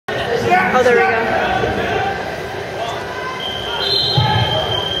Oh, there we go.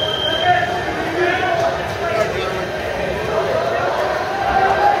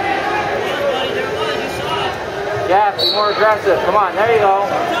 Yeah, be more aggressive. Come on, there you go.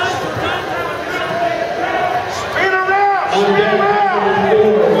 Spin around! On deck, number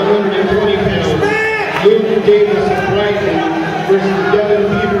 4, 120 pounds. Luke Davis of Brighton versus Devin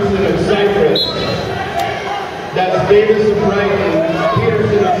Peterson of Cyprus. That's Davis of Brighton,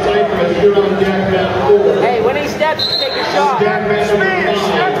 Peterson of Cyprus. You're on deck mat 4. Hey, when he steps, take a shot. On deck mat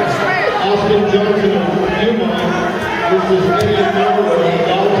number 5, Austin Johnson of Newmont versus Eddie Maurer of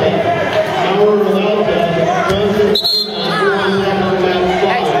Alta. Maurer of Alta, Johnson of Newmont, you're on deck mat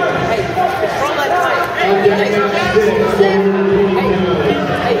 5. Hey, control that time. On deck mat 6, 420 pounds.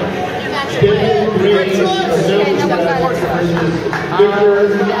 Dennis Gray of Melbourne versus Victor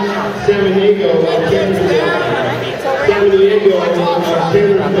Samaniego of Taylorsville. Samaniego of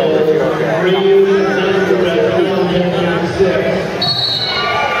Taylorsville. Ryu Nazareth on deck mat 6.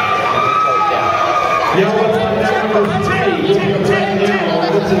 Now up on deck number 3, looking up right now,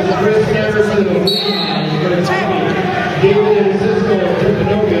 this is Chris Anderson of Leon versus David and Cisco of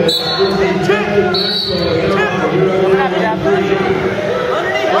Timpanogos versus Justin Maxwell of Yamaha. You're on deck mat 3.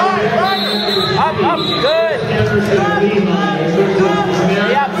 Up, good.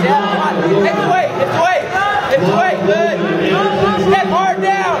 Yep, Hits away, good. Step hard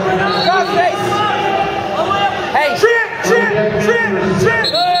down. Cross face. Hey, Trip!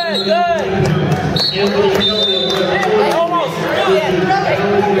 Good. Hey, almost. Hey,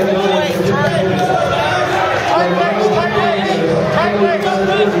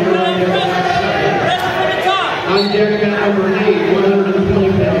 on deck mat number 8,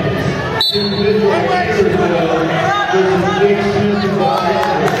 120 pounds. Individual versus Jake Smith of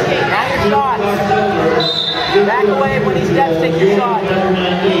now your shot. Back away when he steps, take your shot.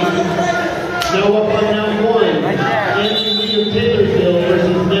 Now up on mat 1, Right there. Anthony Lee of Taylorsville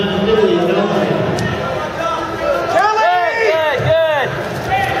versus Matt Philly of Alpine. Good.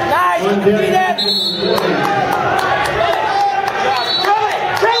 Nice. On deck mat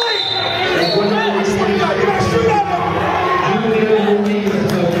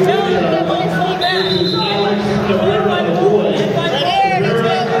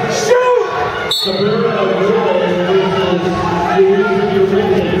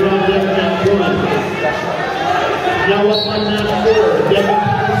now up on mat 4, Devin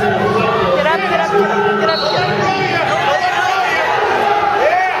Peterson of Cyprus. Get up.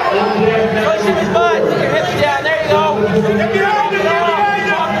 Push him his butt. Put your hips down. There you go.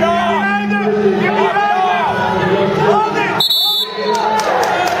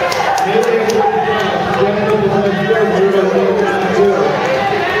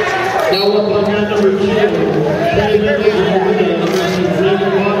 Now up on mat number 2, David versus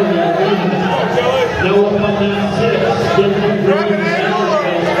Brandon Waterman. Now up on mat 6, Justin Graham.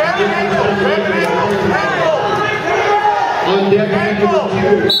 On deck mat number 2,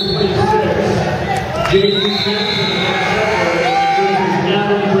 26, Jason Sampson versus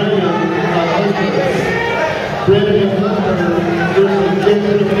Adam Brennan of Hunter. Brennan of Hunter versus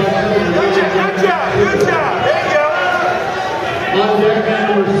Jason of Hunter. Good job! There you go! On deck mat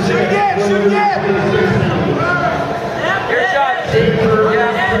number 6, 126 pounds. Your shot, Victor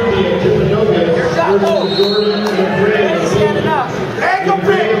Trudy of Timpanogos versus Jordan McRae. Standing up. Ankle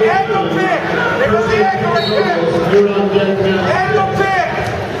pick! There goes the ankle right there! You're on deck mat. Ankle pick!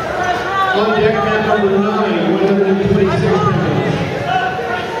 On deck mat number 9, 126 pounds.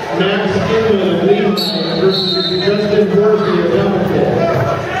 Max Inman of Leon versus Justin Horsley of Bountiful.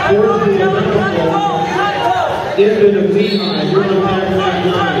 Horsley of Bountiful. Inman of Leon. You're on deck mat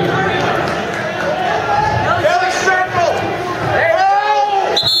 9. Belly circle! There you go.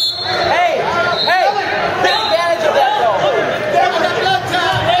 Hey, take advantage of that though.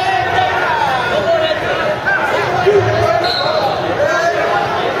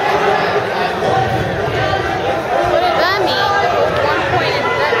 What does that mean? 1 point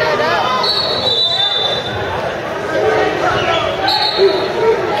and da.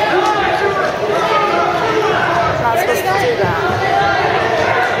 Not supposed to do that.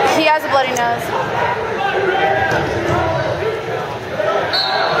 He has a bloody nose.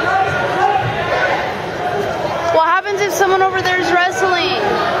 What happens if someone over there is wrestling? I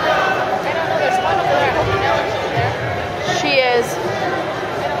don't know. There's one over there. I hope you know it's over there. She is.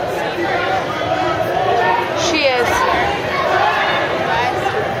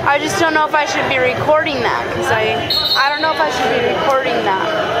 I just don't know if I should be recording that because I don't know if I should be recording that.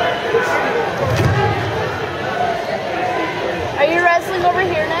 Are you wrestling over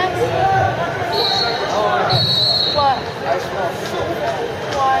here next? What?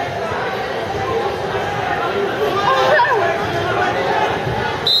 Why?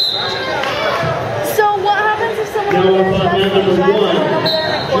 mat number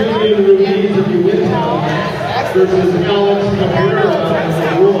 1, Julian Ruiz of Uinta versus Alex Cabrera of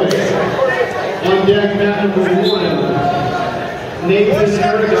Roy. On deck, mat number 1, Nathan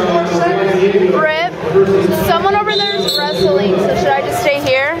Aragon of Juan Diego versus someone over there is wrestling, so should I just stay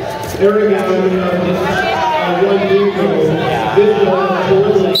here? Aragon of Juan Diego, Vigil of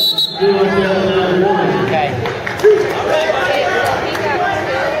Bolton, Okay.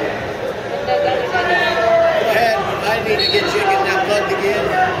 I need to get you getting that plugged again.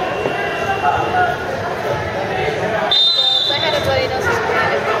 I had a buddy knows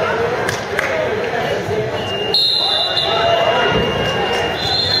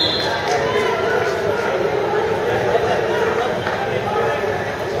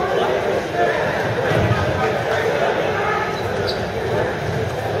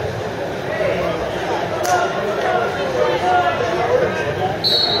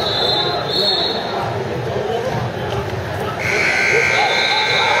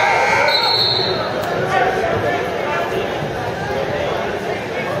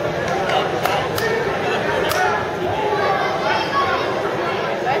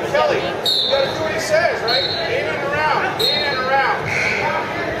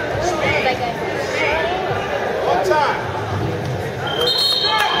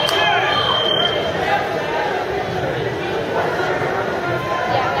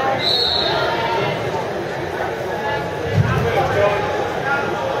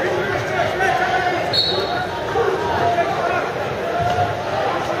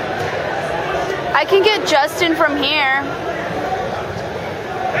I can get Justin from here.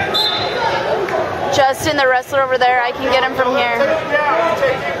 Justin, the wrestler over there, I can get him from here. Take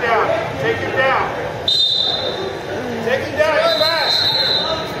him down. Take him down. Take him down. He's fast.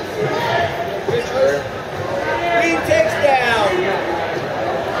 Green takes down.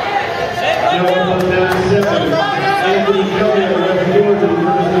 Now on mat 7, Anthony Kelly of West Jordan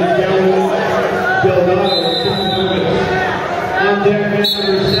versus Gallon Delgado of St. Louis. On deck, mat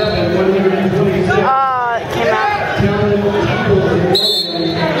number 7, 126. It came out. Talent Peoples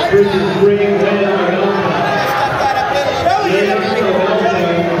versus Greg Van of Alpha.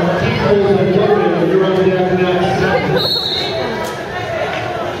 Peoples and Logan, you're on deck, mat 7.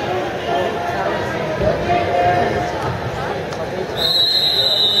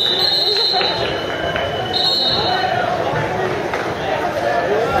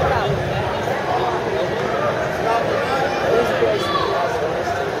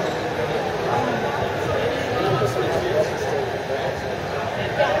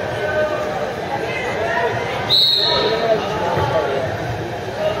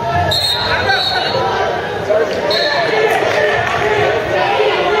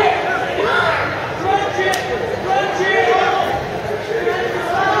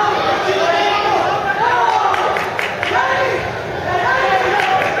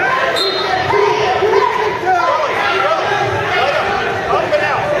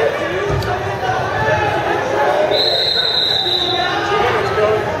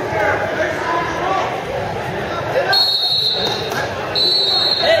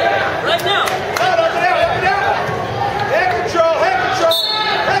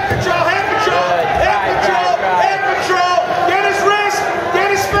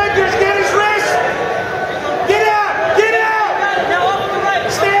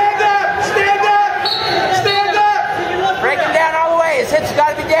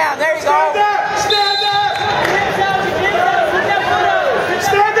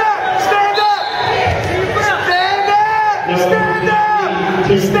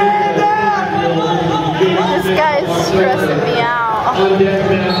 This guy's stressing me out.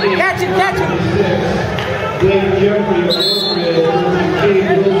 Catch him, catch him. Blake Jeffrey versus Katie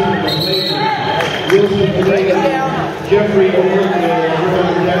Wilson. Break him down. Jeffrey You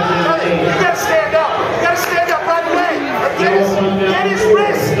gotta stand up. You gotta stand up right away. Get his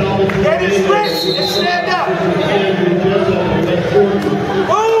wrist. Get his wrist and stand up.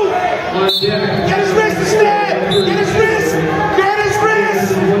 Move. Get his wrist to stand. Get his wrist. Get his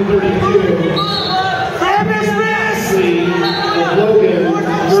wrist. Grab his wrist.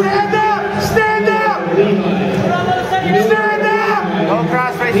 Stand up. Stand up. Stand up. Go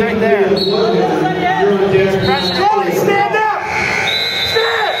cross face right there. Kelly, stand up.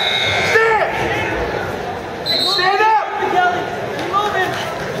 Stand. Stand. Stand up.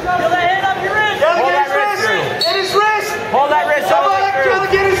 Kelly, get his wrist. Get his wrist. Hold that wrist all Come the way on, through. Kelly,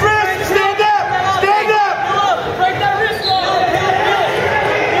 get his wrist. Stand up. Stand up.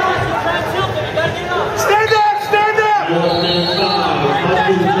 Stand up. Stand up.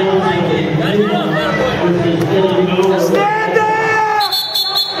 Stand up!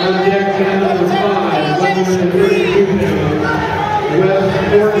 On deck, number 5, 132 pounds. You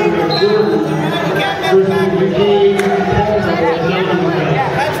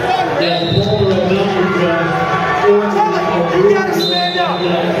gotta stand up.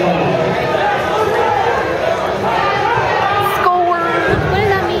 Score. What does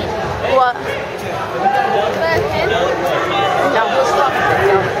that mean? What? Now we'll stop it.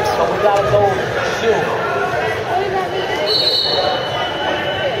 So we gotta go shoot.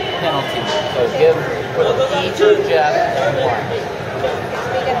 Penalty. So give for the each or Jeff and one.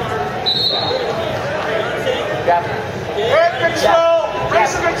 Jeff. Head control.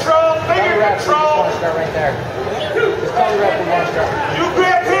 Wrist control. Finger control. Start right there. Just tell the ref we want to start. You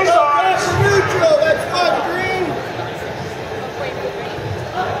grab his arms. Neutral, that's on green.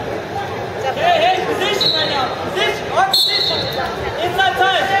 Hey, position right now. Position, our position. Inside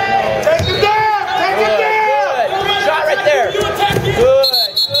time. Take it down. Take it down. Good. Shot right there. You attack him.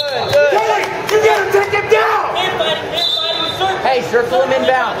 Good. Kelly, you gotta take him down. Man fighting, circle. Hey, circle him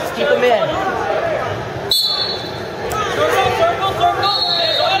inbound. Just keep him in. Circle.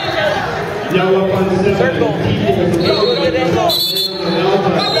 Now up on 7. Circle. Good angle.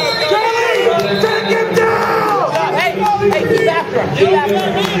 Kelly, take him down. Hey, keep after him. Keep after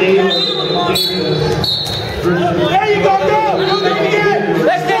him. There you go, go. Do that again.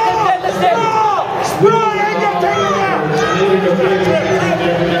 Let's take. Sprawl, and go take him down.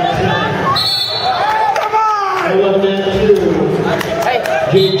 Come on. Hey,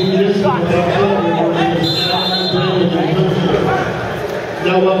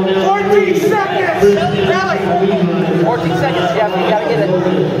 Now up now. 14 seconds. Kelly. 14 seconds, Jeff. You gotta get it.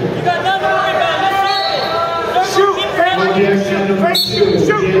 You got nothing to worry about. Let's circle. Shoot,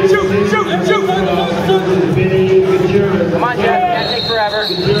 Come on, Jeff. Can't take forever.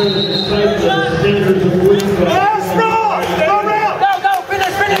 Last roll. Go around. Go.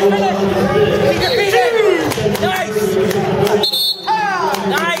 Finish. Keep your feet in. Nice.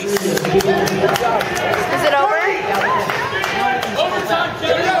 Nice. Is it over? Overtime,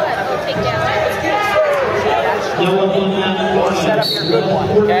 Jeff. Take down. Set up your good one,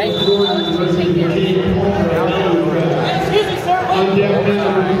 okay? Excuse me, sir. On deck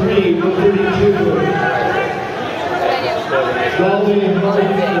number 3, 132. Dalton Hardy,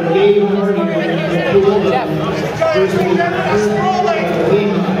 Dave Hardy, Jeff.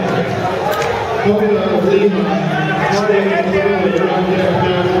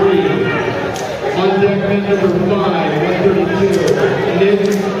 On deck number 5, 132. Nick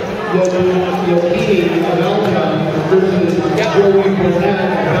Yokini of Alta versus Joey Barnett of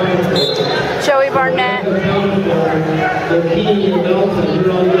Bountiful. Joey Barnett. Yokini of Alta,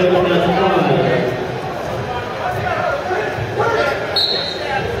 you're on deck number 5.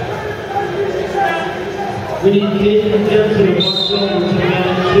 We need Caden Jensen of Box Silver to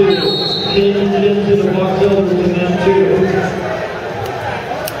mount 2. Caden Jensen of Box Silver to mount 2.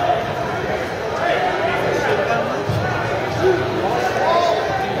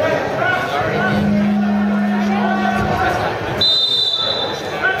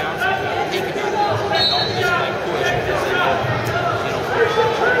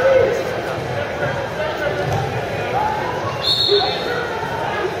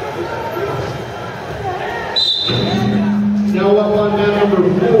 Now up on mat number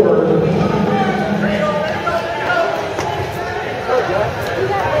 4.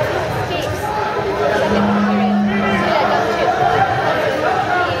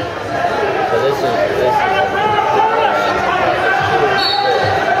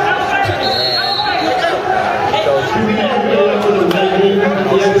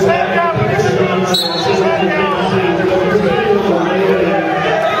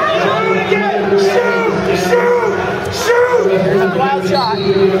 Wild shot. Be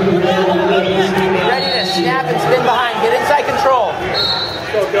ready to snap and spin behind. Get inside control.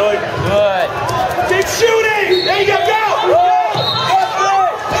 Go, Kelly. Good. Keep shooting. There you go.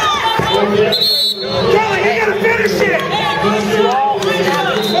 Kelly, you gotta finish it.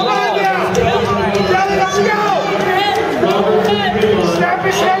 Come on now. Kelly, let's go. Snap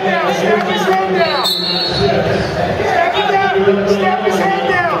his head down. Snap his head down. Snap it down. Snap his head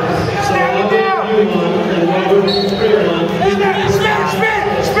down. Snap it down.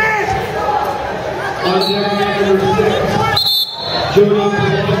 Spin. On deck number 6, Jody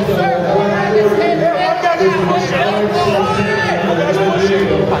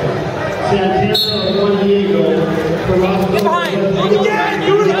Santana of Juan Diego. Get behind.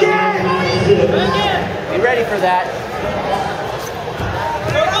 Do it again. Be ready for that.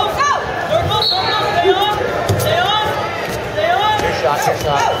 Circle. Stay on. Your shot.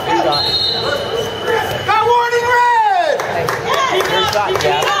 Got warning red. Hey, your shot,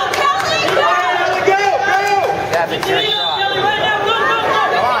 Jeff. Go. Jeff, it's your shot. Right now, go.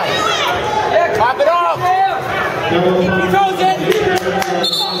 Keep your toes in.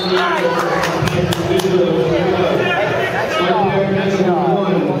 All right.